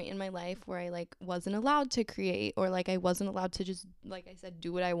had a point in my life where I like wasn't allowed to create, or like I wasn't allowed to just, like I said,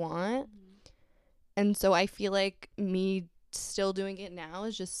 do what I want. And so I feel like me still doing it now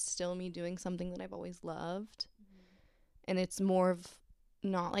is just still me doing something that I've always loved. And it's more of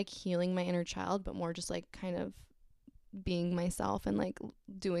not like healing my inner child, but more just like kind of being myself and like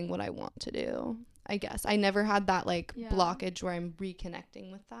doing what I want to do. I guess I never had that like blockage where I'm reconnecting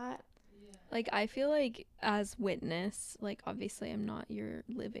with that. Like I feel like as witness, like obviously I'm not your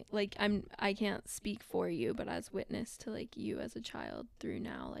living, like I can't speak for you, but as witness to like you as a child through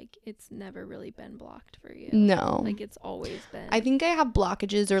now, like it's never really been blocked for you. No, like it's always been. I think I have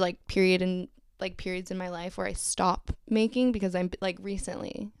blockages or like periods in my life where I stop making, because I'm like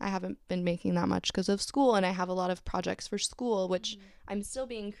recently I haven't been making that much because of school, and I have a lot of projects for school which I'm still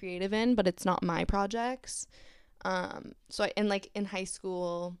being creative in, but it's not my projects. So and like in high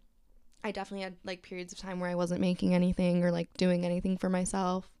school I definitely had like periods of time where I wasn't making anything or like doing anything for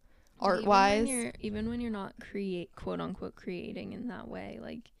myself art wise. Even when you're not quote unquote creating in that way,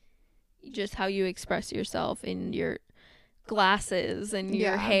 like just how you express yourself in your glasses and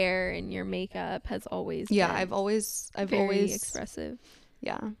your hair and your makeup has always been I've always expressive.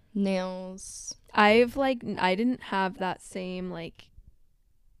 Nails. I didn't have that same like,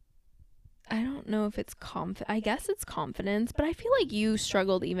 I don't know if it's I guess it's confidence, but I feel like you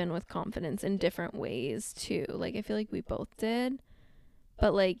struggled even with confidence in different ways too. Like I feel like we both did,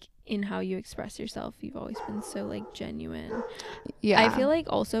 but like in how you express yourself, you've always been so like genuine. I feel like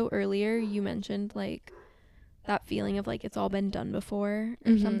also earlier you mentioned like that feeling of like it's all been done before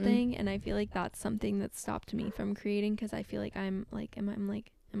or something, and I feel like that's something that stopped me from creating, because I feel like am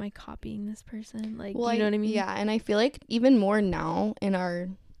I copying this person, like, well, you know what I mean? Yeah, and I feel like even more now in our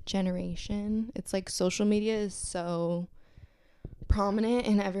generation, it's like social media is so prominent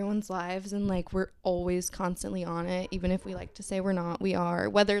in everyone's lives, and like we're always constantly on it, even if we like to say we're not, we are,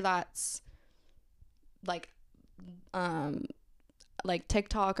 whether that's like like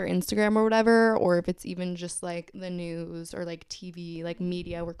TikTok or Instagram or whatever, or if it's even just like the news or like TV, like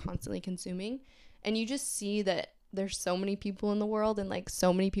media we're constantly consuming. And you just see that there's so many people in the world, and like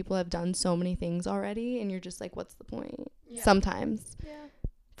so many people have done so many things already, and you're just like, what's the point? Sometimes.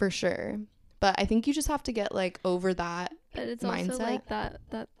 For sure. But I think you just have to get like over that. But it's mindset. also like that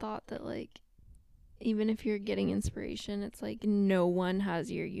thought that like even if you're getting inspiration, it's like no one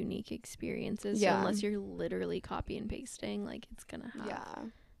has your unique experiences. So unless you're literally copy and pasting, like it's gonna have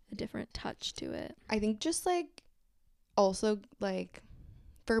a different touch to it. I think just like also like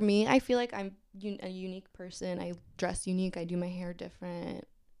for me, I feel like I'm a unique person. I dress unique. I do my hair different.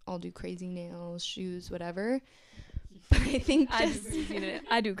 I'll do crazy nails, shoes, whatever. But I think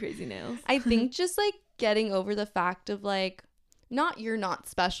I do crazy nails. I think just like getting over the fact of like, not you're not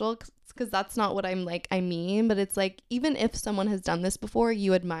special, because that's not what I mean, but it's like, even if someone has done this before,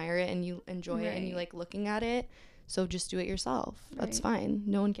 you admire it and you enjoy it and you like looking at it. So just do it yourself. That's fine.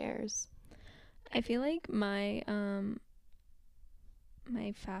 No one cares. I feel like my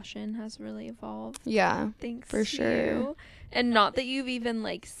my fashion has really evolved. Yeah, thanks for sure. You. And not that you've even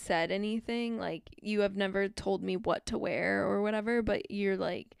like said anything, like you have never told me what to wear or whatever, but you're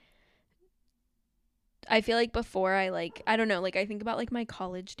like, I feel like before I don't know, like I think about like my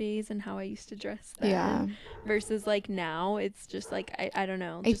college days and how I used to dress then versus like now. It's just like I don't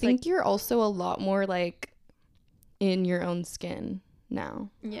know. I think you're also a lot more like in your own skin now.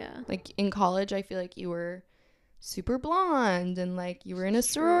 Yeah. Like in college, I feel like you were super blonde and like you were in a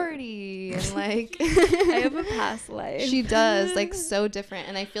sorority and like I have a past life. She does, like so different,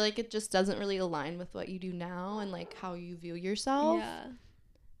 and I feel like it just doesn't really align with what you do now and like how you view yourself. Yeah.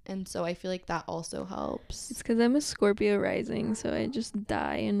 And so I feel like that also helps. It's because I'm a Scorpio rising, so I just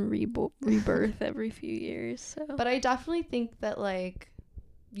die and rebirth every few years. So. But I definitely think that like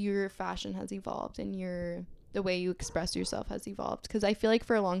your fashion has evolved and the way you express yourself has evolved, because I feel like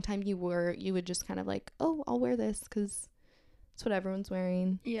for a long time you would just kind of like, oh, I'll wear this because it's what everyone's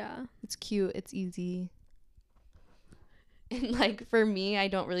wearing. Yeah, it's cute, it's easy. And like for me, I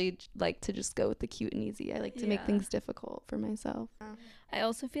don't really like to just go with the cute and easy. I like to make things difficult for myself. I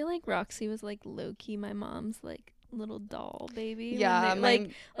also feel like Roxie was like low-key my mom's like little doll baby. Yeah,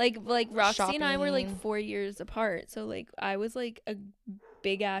 like Roxie shopping. And I were like 4 years apart, so like I was like a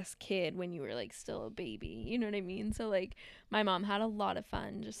big ass kid when you were like still a baby, you know what I mean? So like my mom had a lot of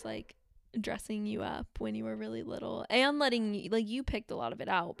fun just like dressing you up when you were really little and letting you, like, you picked a lot of it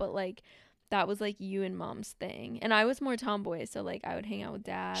out, but like that was like you and mom's thing, and I was more tomboy, so like I would hang out with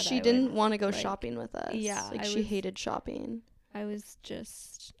dad. She didn't want to go shopping with us. Yeah, like she hated shopping. I was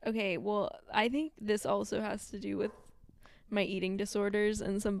just okay. Well, I think this also has to do with my eating disorders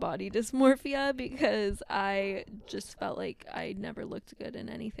and some body dysmorphia, because I just felt like I never looked good in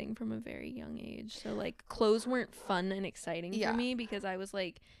anything from a very young age. So like clothes weren't fun and exciting for me, because I was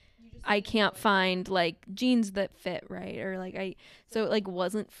like, I can't find like jeans that fit right, or like so it like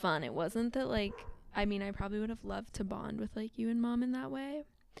wasn't fun. It wasn't that like, I mean, I probably would have loved to bond with like you and mom in that way,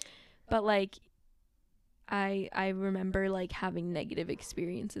 but like I remember like having negative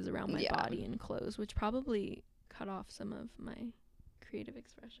experiences around my body and clothes, which probably cut off some of my creative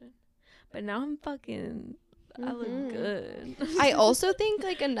expression. But now I'm fucking I look good. I also think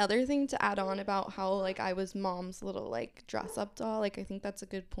like another thing to add on about how like I was mom's little like dress up doll, like I think that's a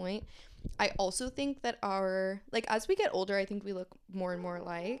good point. I also think that our like as we get older, I think we look more and more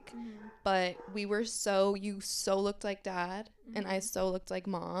alike. But you so looked like dad, and I so looked like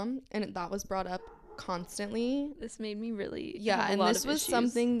mom, and that was brought up constantly. This made me really and this was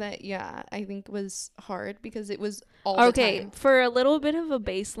something that I think was hard, because it was all the time. For a little bit of a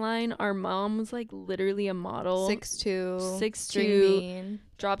baseline, our mom was like literally a model, 6'2",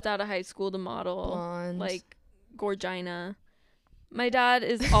 dropped out of high school to model, blonde, like Gorgina. My dad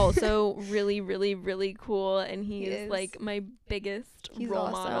is also really, really, really cool, and he is like my biggest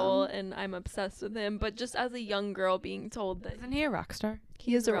role model, and I'm obsessed with him. But just as a young girl, being told that... Isn't he a rock star?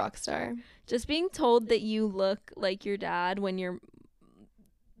 He is a rock star. Just being told that you look like your dad when you're...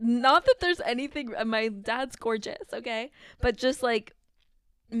 Not that there's anything... My dad's gorgeous, okay? But just like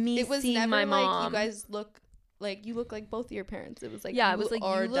me it was seeing never my mom... like you guys look... Like you look like both of your parents. It was like it was like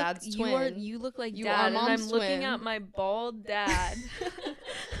our dad's twin. You look like dad, and I'm looking at my bald dad.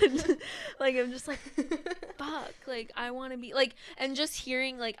 Like I'm just like, fuck. Like I want to be like, and just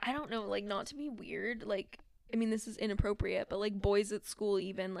hearing like, I don't know, like not to be weird. Like I mean, this is inappropriate, but like boys at school,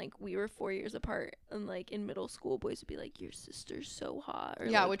 even like we were 4 years apart, and like in middle school, boys would be like, "Your sister's so hot," or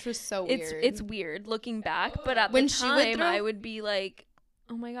Yeah, like, which was so it's weird. it's weird looking back, but at When the she would time, I would be like,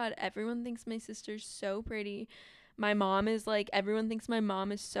 "Oh my god, everyone thinks my sister's so pretty." My mom is like, everyone thinks my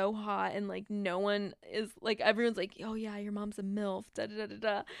mom is so hot, and like no one is like, everyone's like, "Oh yeah, your mom's a MILF," da da da da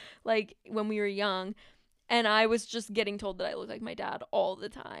da. Like when we were young. And I was just getting told that I look like my dad all the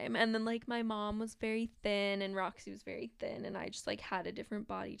time. And then like my mom was very thin and Roxie was very thin, and I just like had a different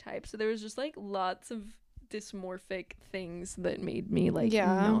body type. So there was just like lots of dysmorphic things that made me like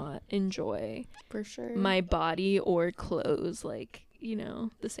not enjoy for sure my body or clothes, like, you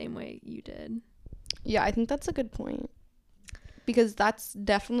know, the same way you did. Yeah, I think that's a good point. Because that's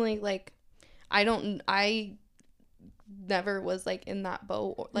definitely like I never was like in that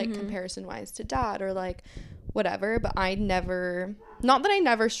boat or, like comparison wise to dad or like whatever, but I never, not that I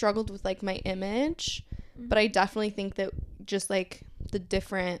never struggled with like my image, but I definitely think that just like the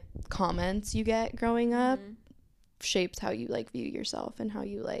different comments you get growing up shapes how you like view yourself and how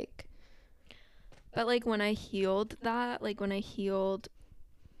you like. But like when I healed that like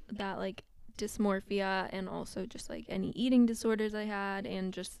dysmorphia, and also just like any eating disorders I had,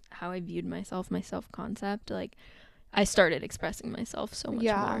 and just how I viewed myself, my self-concept, like I started expressing myself so much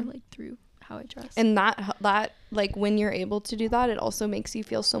more, like through how I dress. And that like when you're able to do that, it also makes you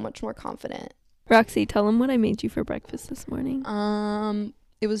feel so much more confident. Roxie, tell them what I made you for breakfast this morning.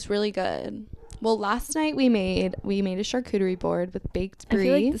 It was really good. Well, last night we made a charcuterie board with baked brie. I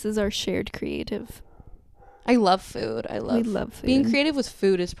feel like this is our shared creative. I love food. We love food. Being creative with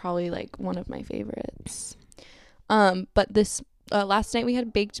food is probably like one of my favorites. But this last night we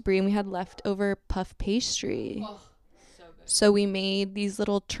had baked brie and we had leftover puff pastry. Oh. So we made these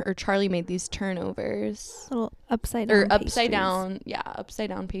little Charlie made these turnovers, little upside down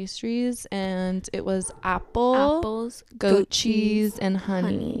pastries, and it was apples, goat cheese, and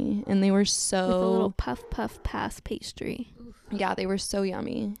honey, and they were so with a little puff pass pastry. Yeah, they were so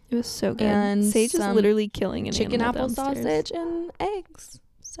yummy. It was so good. And Sage is literally killing an chicken animal apple downstairs. sausage and eggs.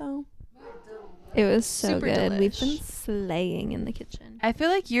 So it was so Super good. delish. We've been slaying in the kitchen. I feel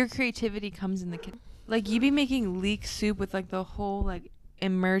like your creativity comes in the kitchen. Like, you be making leek soup with, like, the whole, like,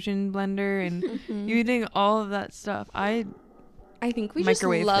 immersion blender, and you doing all of that stuff. I think we just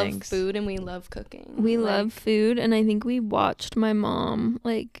love things. Food and we love cooking. We love food, and I think we watched my mom,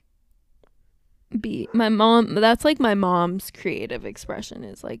 like, that's, like, my mom's creative expression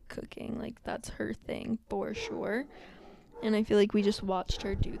is, like, cooking. Like, that's her thing, for sure. And I feel like we just watched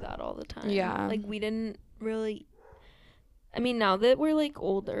her do that all the time. Yeah. Like, we didn't really... I mean, now that we're, like,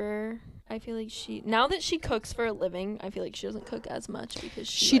 older... I feel like now that she cooks for a living, I feel like she doesn't cook as much because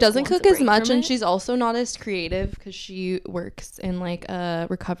she like, doesn't cook as much, and it. she's also not as creative because she works in like a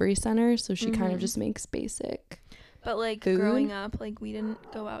recovery center, so she kind of just makes basic. But like food. Growing up, like we didn't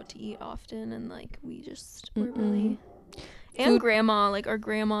go out to eat often, and like we just were really. And grandma, like our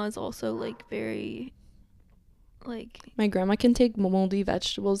grandma is also like very. Like my grandma can take moldy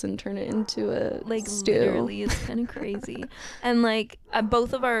vegetables and turn it into a like stew. Literally, it's kind of crazy. And like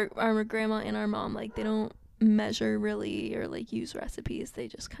both of our grandma and our mom, like they don't measure really or like use recipes. They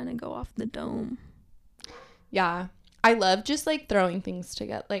just kind of go off the dome. Yeah, I love just like throwing things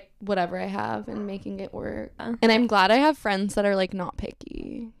together, like whatever I have, and making it work. And I'm glad I have friends that are like not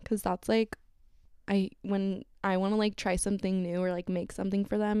picky, because that's like when I want to like try something new or like make something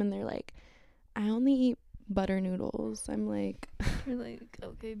for them, and they're like, I only eat butter noodles. I'm like, you're like,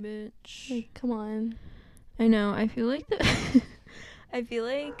 okay, bitch, like, come on. I know. I feel like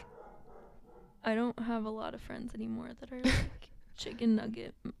I don't have a lot of friends anymore that are like chicken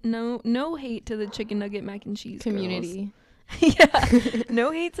nugget. No hate to the chicken nugget mac and cheese community. Yeah,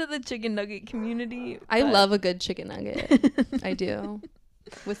 no hate to the chicken nugget community. I love a good chicken nugget. I do,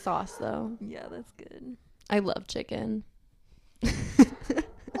 with sauce though. Yeah, that's good. I love chicken.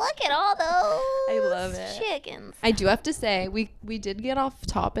 Look at all those. I love it. Chickens. I do have to say, we did get off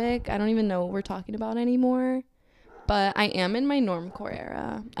topic. I don't even know what we're talking about anymore. But I am in my normcore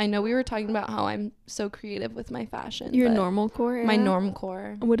era. I know we were talking about how I'm so creative with my fashion. Your normalcore era? My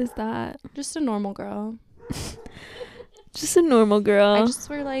normcore. What is that? Just a normal girl. Just a normal girl. I just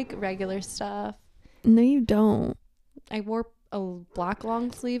wear like regular stuff. No, you don't. I wore a black long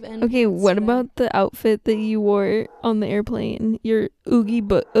sleeve and okay, what about the outfit that you wore on the airplane? Your Oogie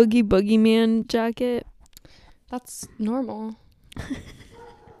Boogie Man jacket? That's normal.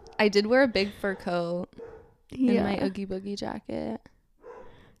 I did wear a big fur coat and my Oogie Boogie jacket.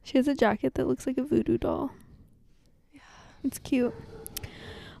 She has a jacket that looks like a voodoo doll. Yeah, it's cute.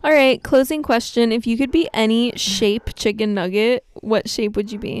 All right, closing question. If you could be any shape chicken nugget, what shape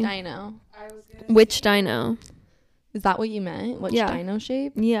would you be? I know. Which dino? Is that what you meant? Which Yeah. dino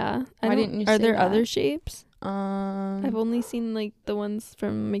shape? Yeah. Why didn't you Are say there that? other shapes? I've I've only seen like the ones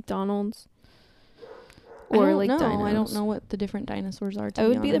from McDonald's. Or like dinos. I don't know what the different dinosaurs are. I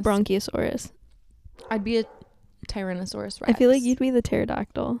would be the honest. Bronchiosaurus. I'd be a Tyrannosaurus Rex. I feel like you'd be the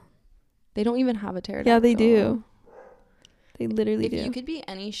pterodactyl. They don't even have a pterodactyl. Yeah, they do. They literally If do. you could be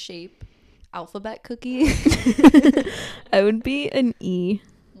any shape, alphabet cookie. I would be an E.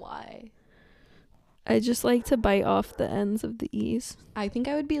 Why? I just like to bite off the ends of the E's. I think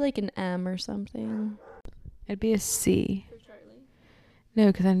I would be like an M or something. I'd be a C. No,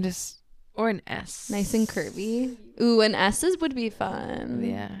 because I'm just... Or an S. Nice and curvy. Ooh, an S's would be fun.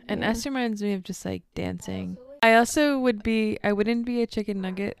 Yeah. An Yeah. S reminds me of just like dancing. I also would be... I wouldn't be a chicken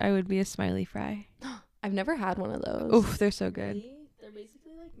nugget. I would be a smiley fry. I've never had one of those. Oof, they're so good. They're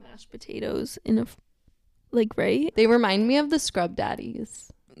basically like mashed potatoes in a... Like, right? They remind me of the Scrub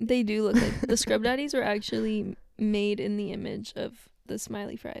Daddies. They do look like... The Scrub Daddies were actually made in the image of the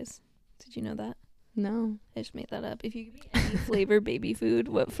smiley fries. Did you know that? No. I just made that up. If you could be any flavor baby food,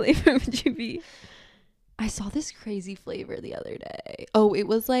 what flavor would you be? I saw this crazy flavor the other day. Oh, it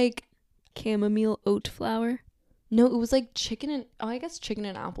was like... Chamomile oat flour? No, it was like chicken and... Oh, I guess chicken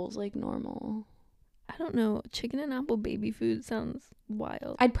and apples like normal. I don't know. Chicken and apple baby food sounds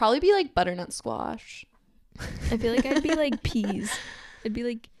wild. I'd probably be like butternut squash. I feel like I'd be like peas. It'd be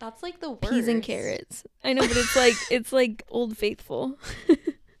like That's like the worst. peas and carrots. I know, but it's like Old Faithful.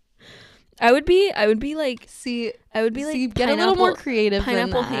 I would be like Get a little more creative than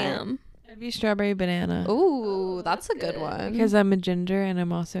pineapple that. ham. I'd be strawberry banana. Ooh, that's a good one. Because I'm a ginger and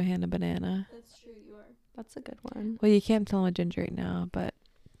I'm also Hannah Banana. That's true, you are. That's a good one. Well, you can't tell I'm a ginger right now, but...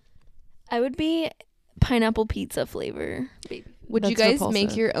 I would be pineapple pizza flavor baby. Would you That's guys make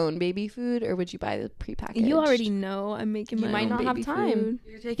repulsive. your own baby food or would you buy the prepackaged? You already know I'm making You my might own not have baby time. food.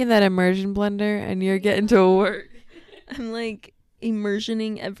 You're taking that immersion blender and you're getting to work. I'm like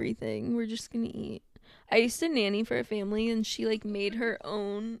immersioning everything. We're just gonna eat. I used to nanny for a family and she like made her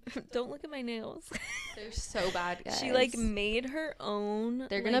own. Don't look at my nails. They're so bad, guys. She like made her own.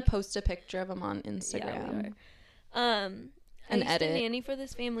 They're gonna like, post a picture of them on Yeah, we Instagram. are. I And used edit. to nanny for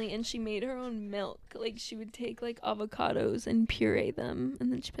this family and she made her own milk. Like she would take like avocados and puree them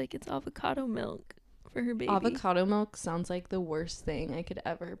and then she'd be like, it's avocado milk for her baby. Avocado milk sounds like the worst thing I could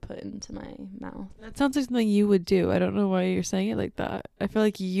ever put into my mouth. That sounds like something you would do. I don't know why you're saying it like that. I feel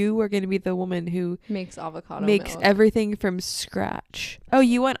like you are going to be the woman who Makes avocado makes milk. everything from scratch. Oh,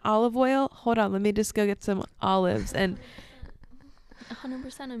 you want olive oil? Hold on. Let me just go get some olives. And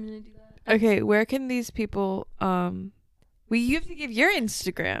 100% I'm gonna do that. okay, where can these people you have to give your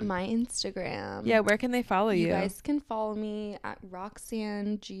Instagram. My Instagram. Yeah, where can they follow you? You guys can follow me at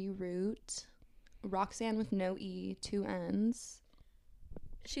Roxanne G Root. Roxanne with no E, 2 N's.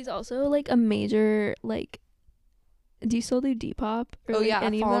 She's also like a major like. Do you still do Depop? Or, Oh like, yeah,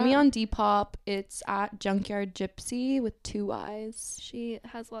 any of follow me that? on Depop. It's at Junkyard Gypsy with 2 Y's. She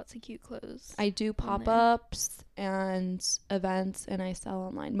has lots of cute clothes. I do pop-ups and events and I sell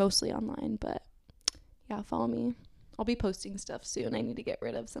online, mostly online, but yeah, follow me. I'll be posting stuff soon. I need to get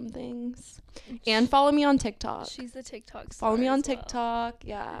rid of some things. And follow me on TikTok. She's the TikTok star. Follow me on as well. TikTok.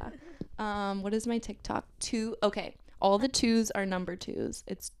 Yeah. What is my TikTok? Okay. All the 2s are number 2s.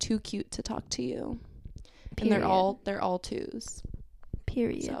 It's too cute to talk to you. Period. And they're all 2s.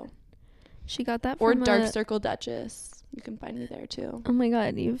 Period. So She got that or from Dark Circle Duchess. You can find me there too. Oh my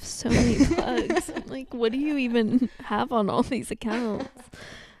god, you have so many plugs. I'm like, what do you even have on all these accounts?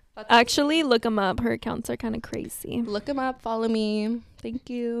 Actually, look them up. Her accounts are kind of crazy. Look them up. Follow me. Thank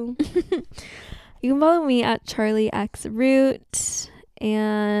you. You can follow me at CharlieXRoot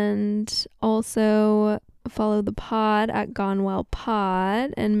and also follow the pod at Gone Well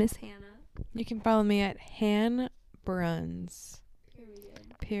Pod and Miss Hannah. You can follow me at Han Bruns.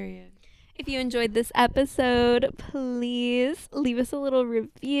 Period. If you enjoyed this episode, please leave us a little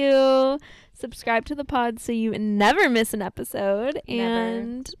review. Subscribe to the pod so you never miss an episode. Never.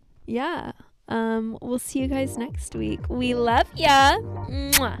 And yeah, we'll see you guys next week. We love ya.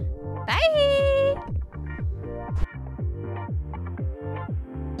 Mwah. Bye.